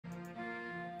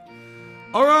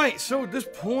Alright, so at this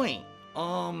point,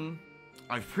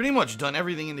 I've pretty much done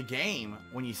everything in the game.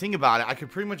 When you think about it, I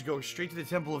could pretty much go straight to the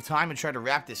Temple of Time and try to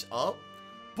wrap this up.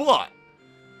 But,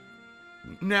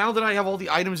 now that I have all the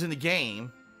items in the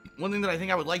game, one thing that I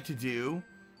think I would like to do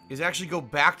is actually go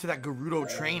back to that Gerudo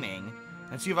training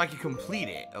and see if I can complete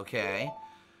it, okay?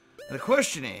 And the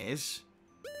question is,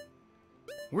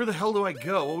 where the hell do I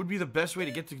go? What would be the best way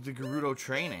to get to the Gerudo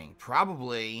training?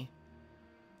 Probably,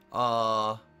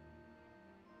 you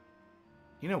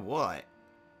know what?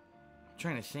 I'm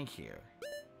trying to think here.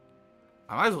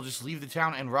 I might as well just leave the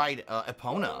town and ride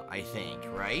Epona, I think,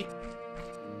 right?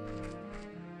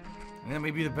 And that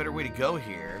may be the better way to go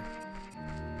here.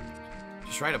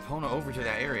 Just ride Epona over to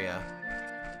that area.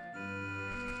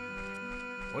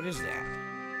 What is that?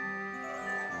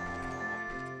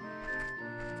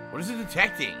 What is it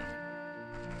detecting?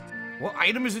 What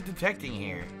item is it detecting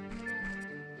here?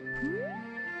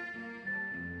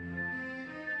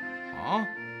 Huh?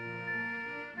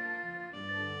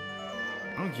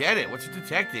 I don't get it. What's it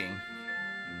detecting?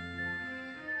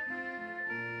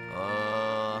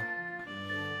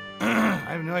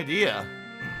 I have no idea.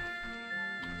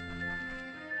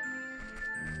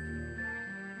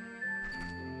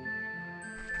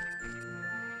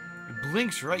 It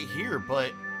blinks right here,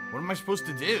 but what am I supposed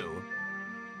to do?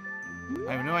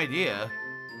 I have no idea.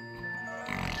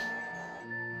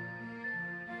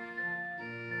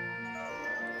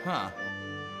 Huh.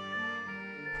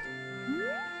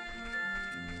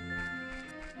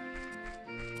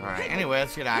 Alright, anyway,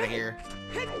 let's get out of here.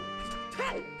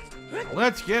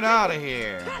 Let's get out of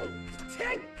here.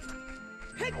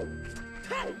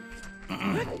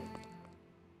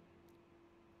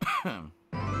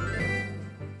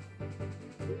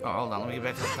 Oh, hold on. Let me get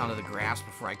back to the sound of the grass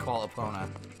before I call Epona.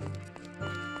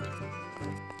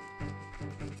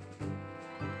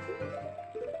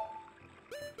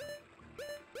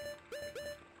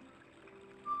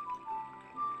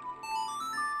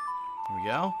 Here we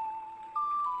go.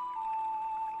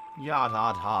 Ya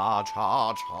da da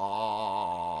cha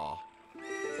cha.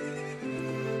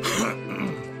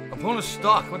 Epona's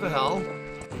stuck. What the hell?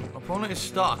 Epona is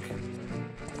stuck.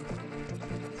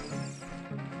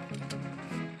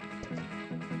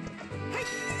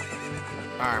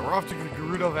 Alright, we're off to the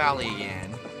Gerudo Valley again.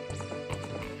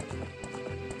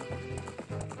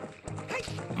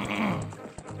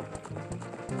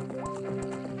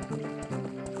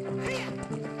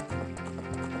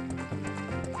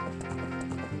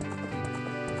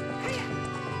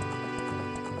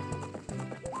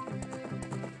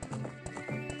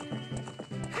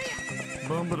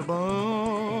 Bum ba da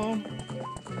bum.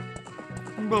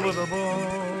 Bum ba da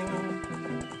bum.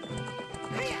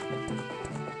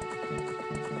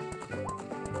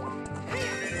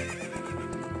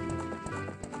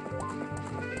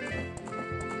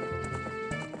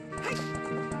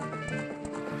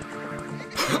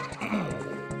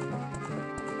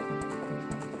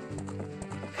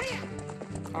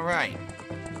 Alright.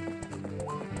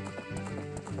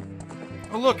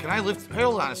 Oh look, can I lift...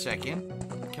 Hold on a second.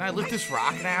 Can I lift this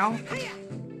rock now?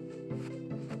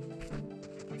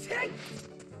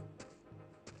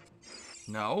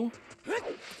 No?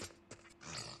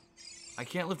 I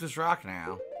can't lift this rock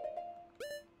now.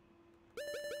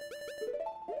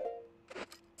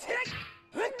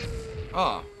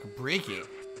 Oh, I could break it.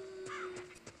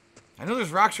 I know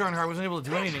there's rocks around here I wasn't able to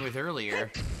do anything with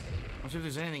earlier. Let's see if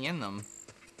there's anything in them.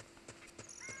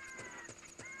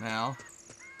 No.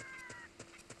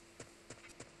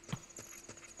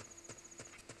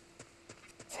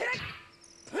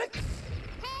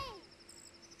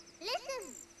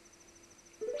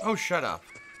 Oh, shut up.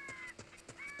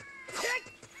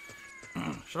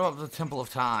 Shut up, the Temple of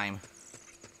Time.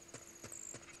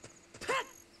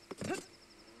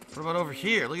 What about over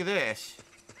here? Look at this.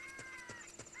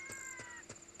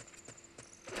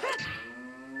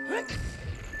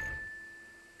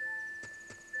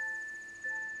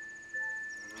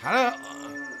 How do...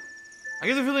 I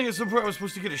get the feeling at some point I was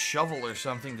supposed to get a shovel or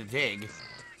something to dig.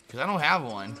 Because I don't have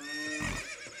one.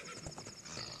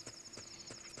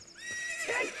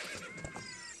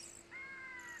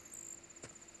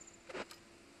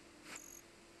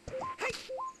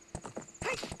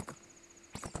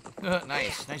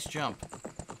 Nice. Nice jump.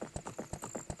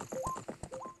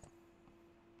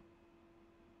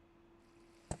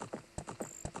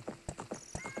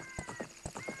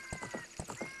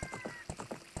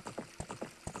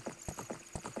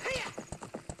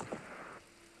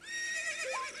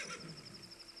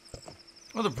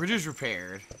 Oh, the bridge is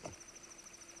repaired.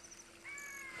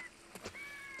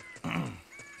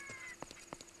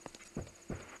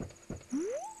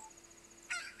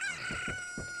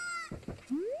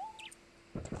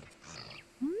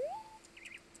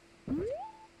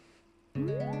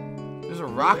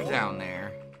 rock down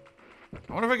there.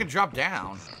 I wonder if I can drop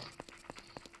down.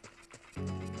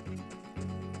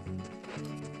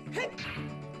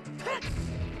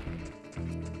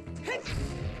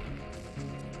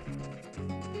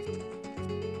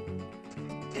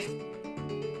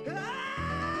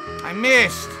 I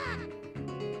missed!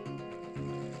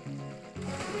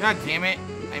 God damn it.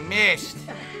 I missed.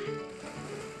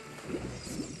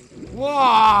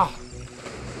 Whoa!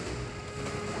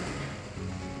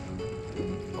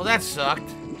 Well, that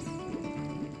sucked.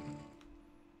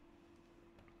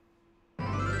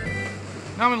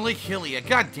 Now I'm in Lake Hylia.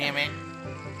 God damn it.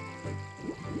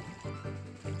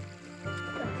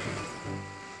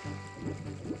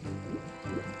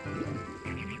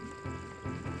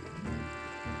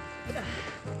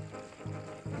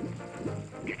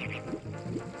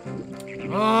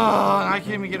 Oh, I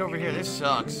can't even get over here. This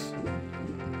sucks.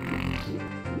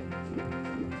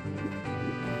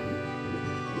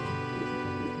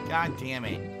 God damn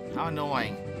it. How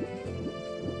annoying.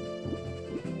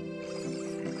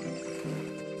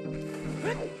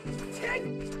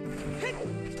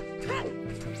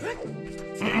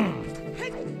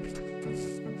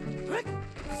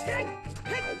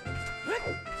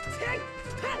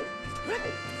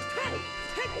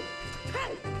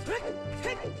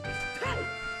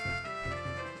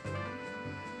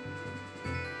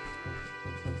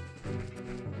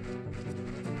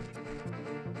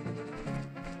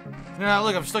 Now,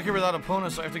 look, I'm stuck here without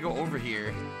opponents, so I have to go over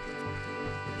here.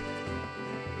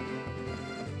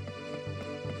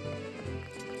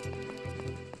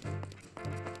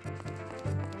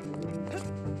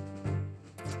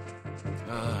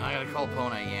 I gotta call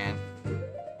Pona again.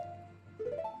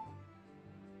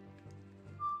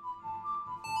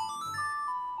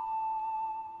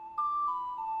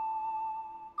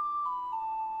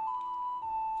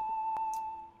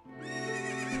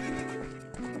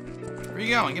 Where you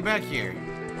going? Get back here.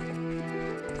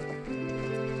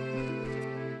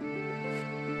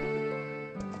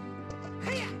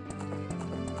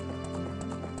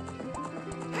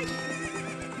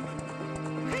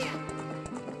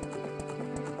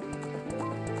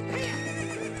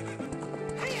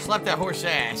 Slap that horse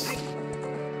ass.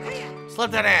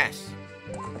 Slap that ass.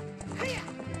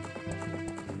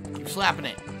 Keep slapping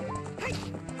it.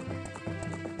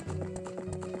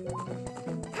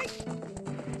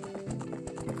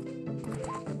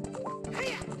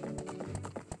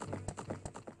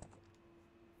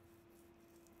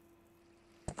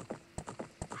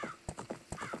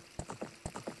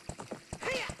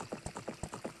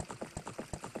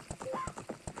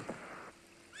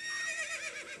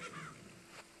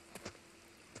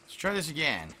 Try this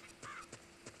again.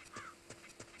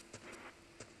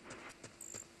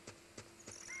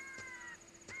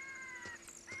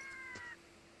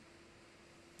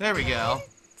 There we go.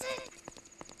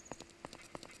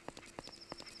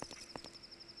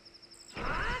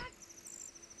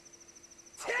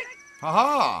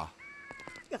 Haha!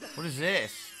 What is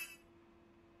this?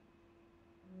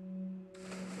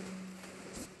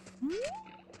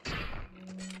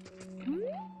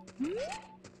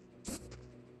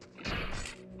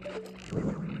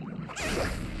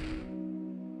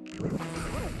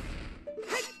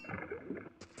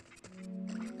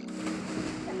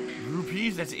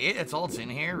 Rupees? That's it? That's all that's in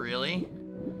here? Really?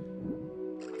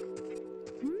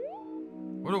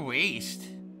 What a waste.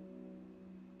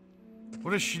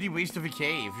 What a shitty waste of a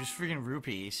cave. Just freaking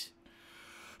rupees.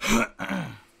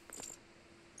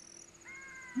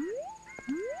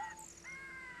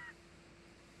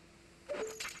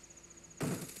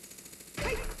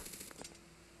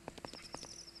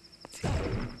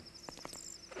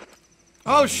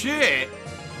 Oh shit!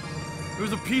 There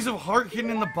was a piece of heart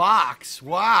hidden in the box.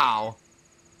 Wow.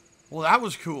 Well, that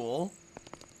was cool.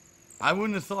 I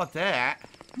wouldn't have thought that.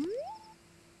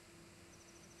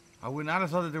 I would not have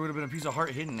thought that there would have been a piece of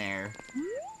heart hidden there.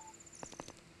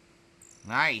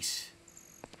 Nice.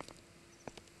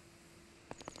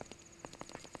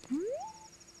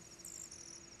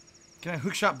 Can I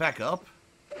hookshot back up?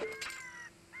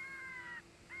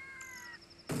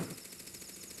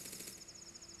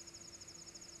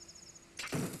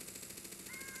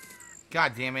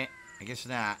 God damn it. I guess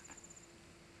not.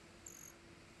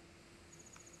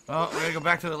 Oh, we're gonna go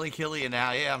back to the Lake Hylia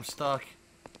now. Yeah, I'm stuck.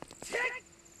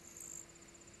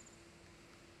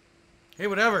 Hey,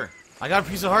 whatever. I got a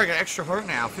piece of heart. I got extra heart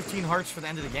now. 15 hearts for the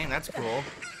end of the game. That's cool.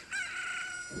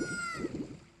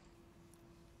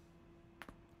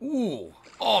 Ooh.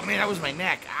 Oh, man, that was my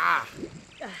neck. Ah.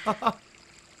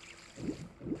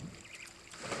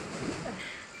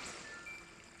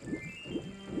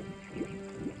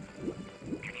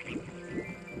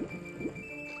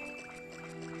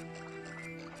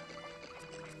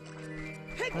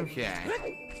 Okay.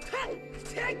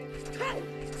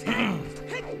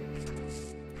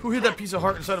 Who hid that piece of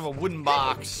heart inside of a wooden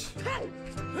box?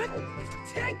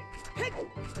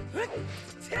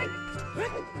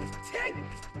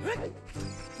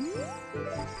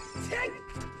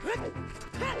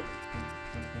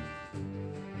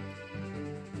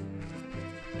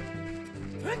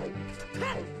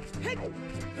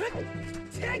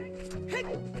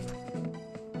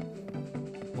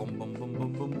 Boom, boom, boom,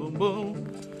 boom, boom, boom, boom.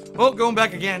 Oh, going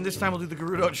back again. This time we'll do the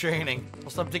Gerudo training. I'll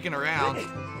stop dicking around. There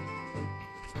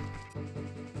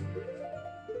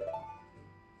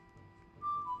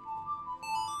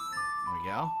we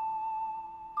go.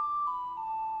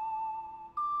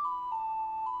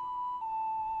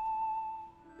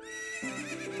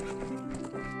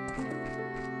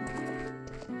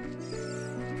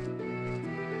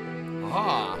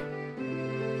 Ah.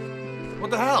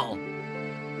 What the hell?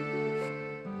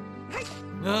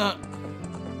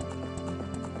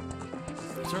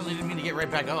 Certainly didn't mean to get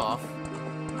right back off.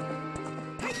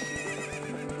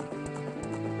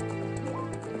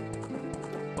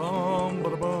 Bum,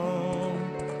 bada, bum.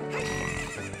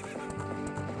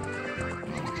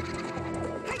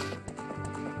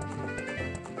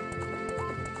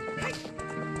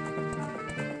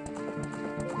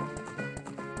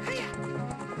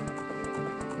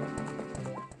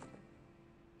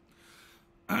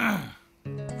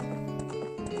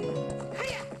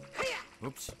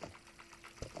 Oops.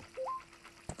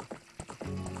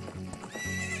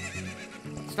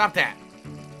 Stop that.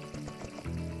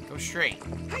 Go straight.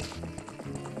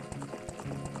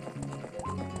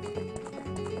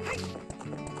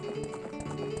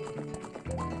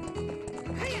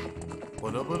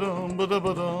 Ba-da-ba-dum,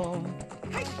 ba-da-ba-dum.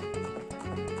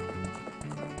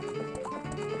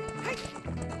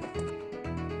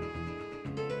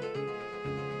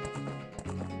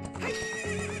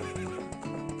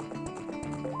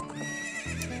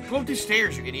 Go up these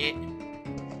stairs, you idiot.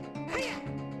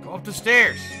 Go up the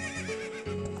stairs.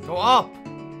 Go up.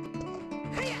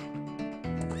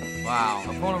 Wow,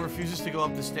 opponent refuses to go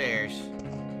up the stairs.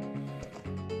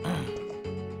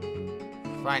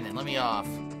 Fine then, let me off.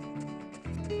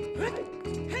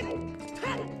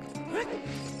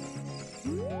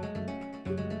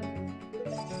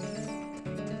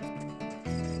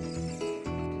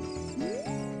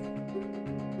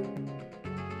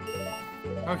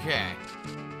 Okay.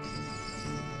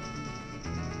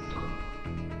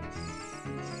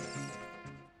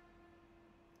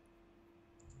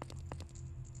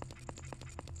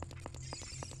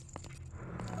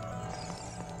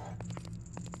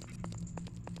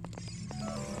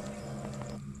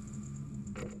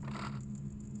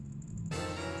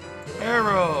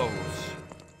 Arrows.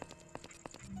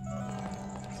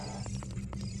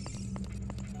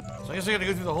 So I guess I gotta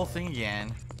go through the whole thing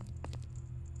again.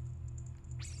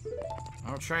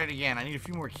 I'll try it again. I need a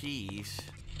few more keys.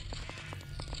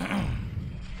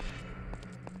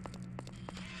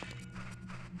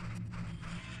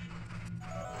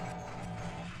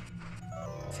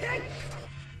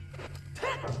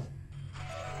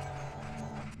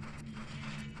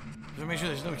 Just make sure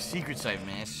there's no secrets I've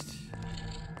missed.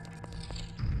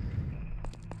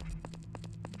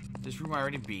 This room I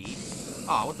already beat.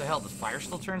 Oh, what the hell? The fire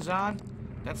still turns on?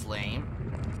 That's lame.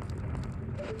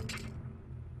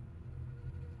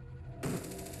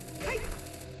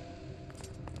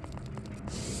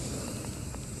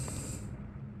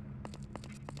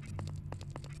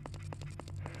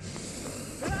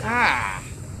 Ah!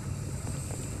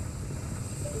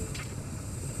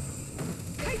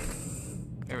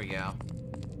 There we go.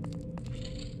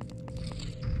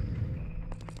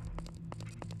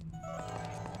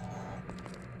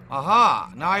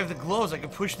 Aha! Now I have the gloves. I can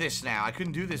push this now. I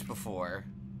couldn't do this before.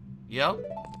 Yep.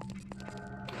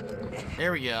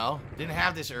 There we go. Didn't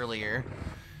have this earlier.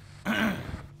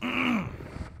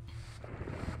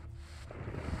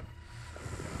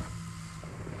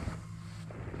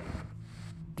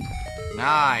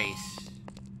 Nice.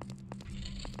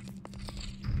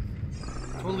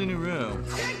 Totally new room.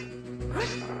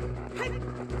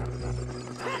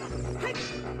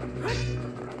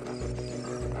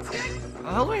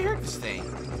 How do I hurt this thing?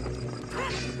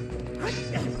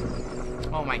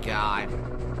 Oh my god.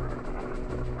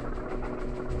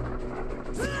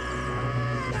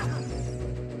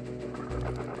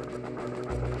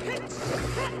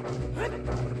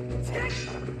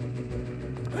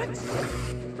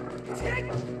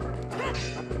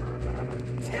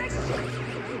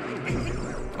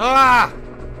 Ah!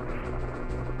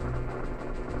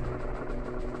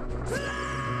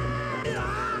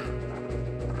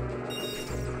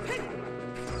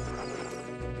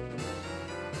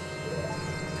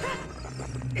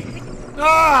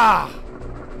 Ah!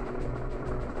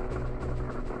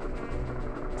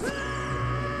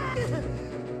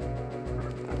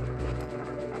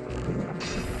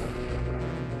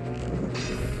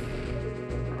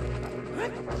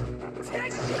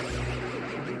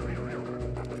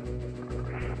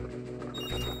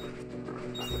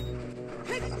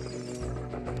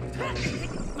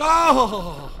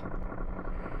 Oh!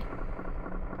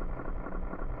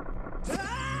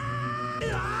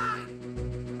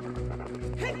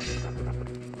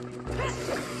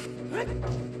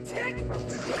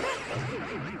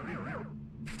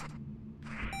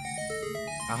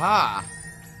 Aha!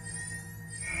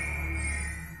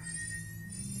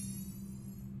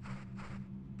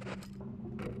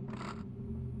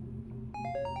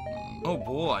 Oh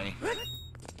boy.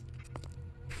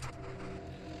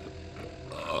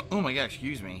 Oh my god,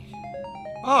 excuse me.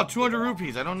 Oh, 200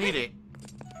 rupees. I don't need it.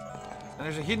 And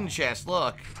there's a hidden chest.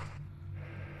 Look.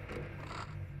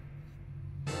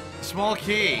 Small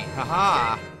key.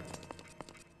 Haha.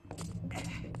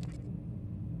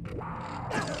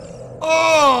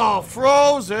 Oh,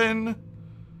 frozen.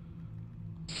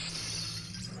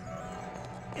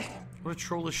 What a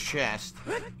trollish chest.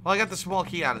 Well, I got the small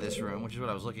key out of this room, which is what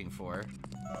I was looking for.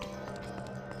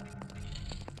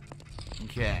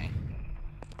 Okay.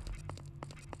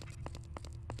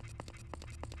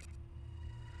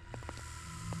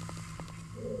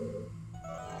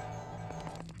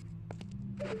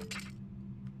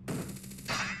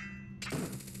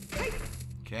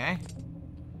 Okay.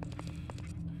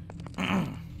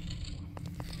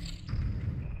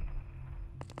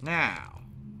 Now.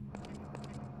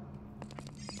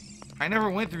 I never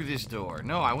went through this door.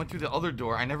 No, I went through the other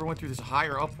door. I never went through this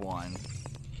higher up one.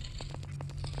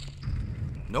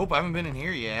 Nope, I haven't been in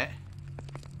here yet.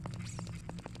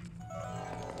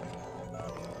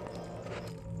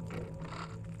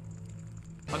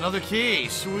 Another key.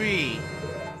 Sweet.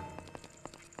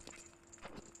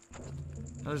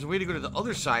 Now, there's a way to go to the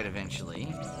other side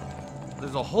eventually.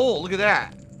 There's a hole. Look at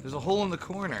that. There's a hole in the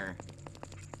corner.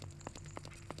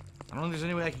 I don't know if there's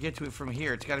any way I can get to it from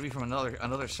here. It's got to be from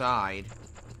another side.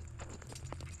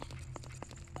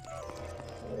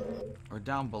 Or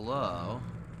down below.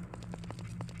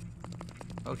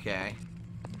 Okay.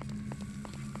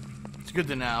 It's good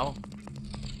to know.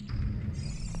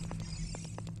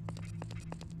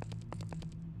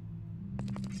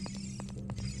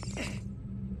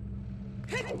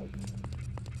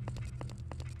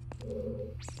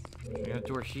 We got a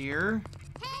door here.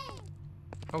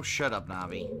 Oh, shut up,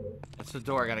 Navi. That's the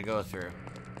door I gotta go through.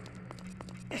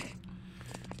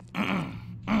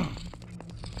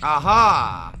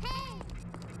 Aha!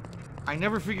 I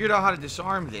never figured out how to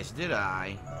disarm this, did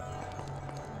I?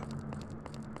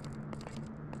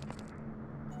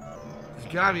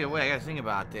 There's gotta be a way. I gotta think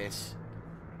about this.